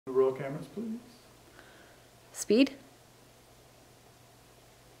Roll cameras, please. Speed?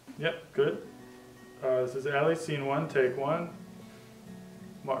 Yep, good. This is Alli, scene 1, take 1.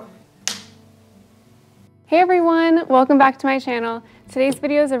 Mark. Hey everyone, welcome back to my channel. Today's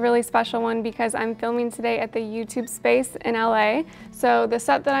video is a really special one because I'm filming today at the YouTube space in LA. So the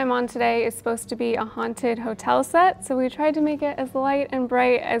set that I'm on today is supposed to be a haunted hotel set, so we tried to make it as light and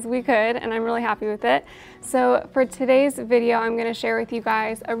bright as we could, and I'm really happy with it. So for today's video, I'm going to share with you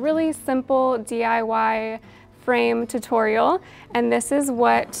guys a really simple DIY frame tutorial, and this is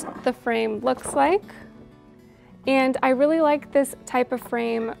what the frame looks like. And I really like this type of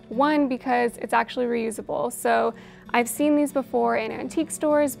frame, one, because it's actually reusable. So I've seen these before in antique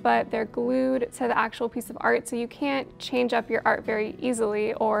stores, but they're glued to the actual piece of art, so you can't change up your art very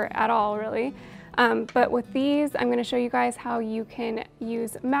easily or at all, really. But with these, I'm going to show you guys how you can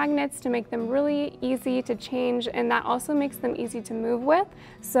use magnets to make them really easy to change, and that also makes them easy to move with.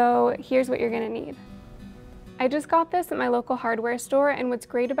 So here's what you're going to need. I just got this at my local hardware store, and what's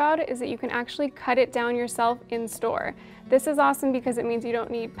great about it is that you can actually cut it down yourself in store. This is awesome because it means you don't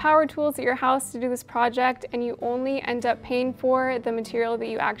need power tools at your house to do this project, and you only end up paying for the material that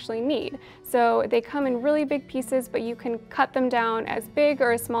you actually need. So they come in really big pieces, but you can cut them down as big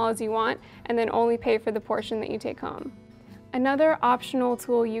or as small as you want, and then only pay for the portion that you take home. Another optional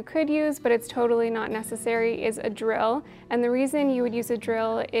tool you could use, but it's totally not necessary, is a drill. And the reason you would use a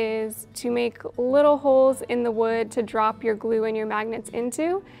drill is to make little holes in the wood to drop your glue and your magnets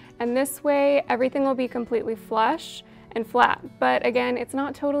into. And this way, everything will be completely flush and flat. But again, it's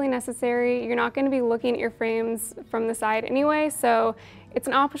not totally necessary. You're not going to be looking at your frames from the side anyway, so it's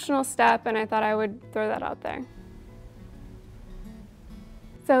an optional step, and I thought I would throw that out there.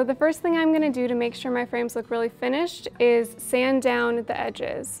 So the first thing I'm going to do to make sure my frames look really finished is sand down the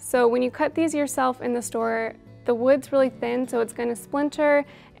edges. So when you cut these yourself in the store, the wood's really thin, so it's going to splinter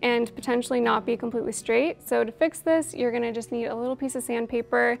and potentially not be completely straight. So to fix this, you're going to just need a little piece of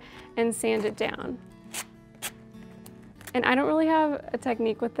sandpaper and sand it down. And I don't really have a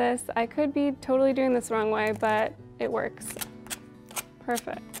technique with this. I could be totally doing this the wrong way, but it works.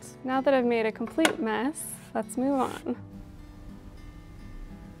 Perfect. Now that I've made a complete mess, let's move on.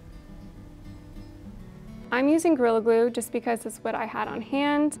 I'm using Gorilla Glue just because it's what I had on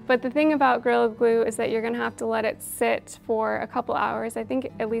hand, but the thing about Gorilla Glue is that you're gonna have to let it sit for a couple hours, I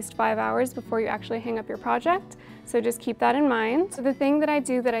think at least 5 hours before you actually hang up your project, so just keep that in mind. So the thing that I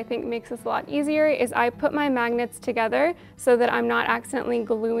do that I think makes this a lot easier is I put my magnets together so that I'm not accidentally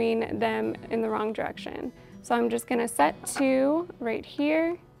gluing them in the wrong direction. So I'm just gonna set 2 right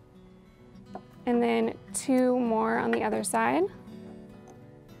here, and then 2 more on the other side.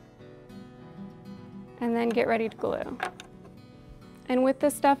 And then get ready to glue. And with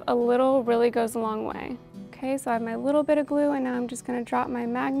this stuff, a little really goes a long way. Okay, so I have my little bit of glue, and now I'm just gonna drop my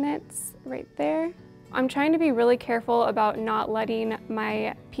magnets right there. I'm trying to be really careful about not letting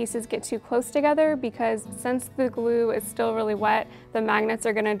my pieces get too close together, because since the glue is still really wet, the magnets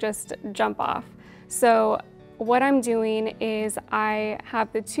are gonna just jump off. So what I'm doing is I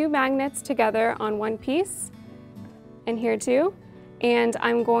have the 2 magnets together on one piece, and here too. And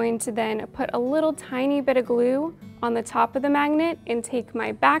I'm going to then put a little tiny bit of glue on the top of the magnet and take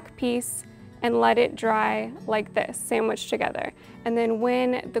my back piece and let it dry like this, sandwiched together. And then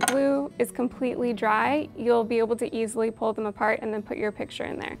when the glue is completely dry, you'll be able to easily pull them apart and then put your picture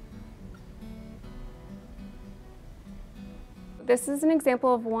in there. This is an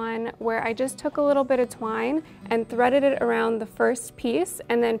example of one where I just took a little bit of twine and threaded it around the first piece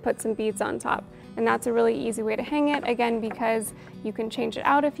and then put some beads on top. And that's a really easy way to hang it, again, because you can change it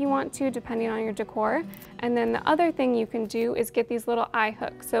out if you want to, depending on your decor. And then the other thing you can do is get these little eye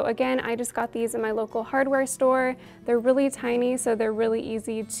hooks. So again, I just got these in my local hardware store. They're really tiny, so they're really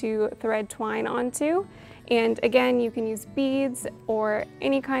easy to thread twine onto. And again, you can use beads or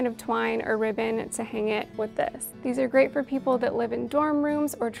any kind of twine or ribbon to hang it with this. These are great for people that live in dorm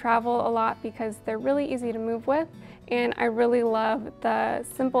rooms or travel a lot because they're really easy to move with, and I really love the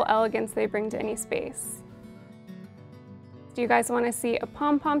simple elegance they bring to any space. Do you guys want to see a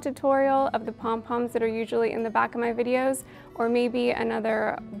pom-pom tutorial of the pom-poms that are usually in the back of my videos, or maybe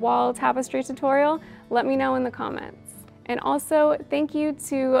another wall tapestry tutorial? Let me know in the comments. And also, thank you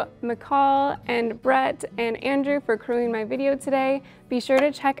to McCall and Brett and Andrew for crewing my video today. Be sure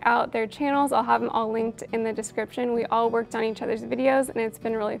to check out their channels. I'll have them all linked in the description. We all worked on each other's videos, and it's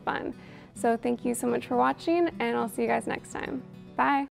been really fun. So thank you so much for watching, and I'll see you guys next time. Bye.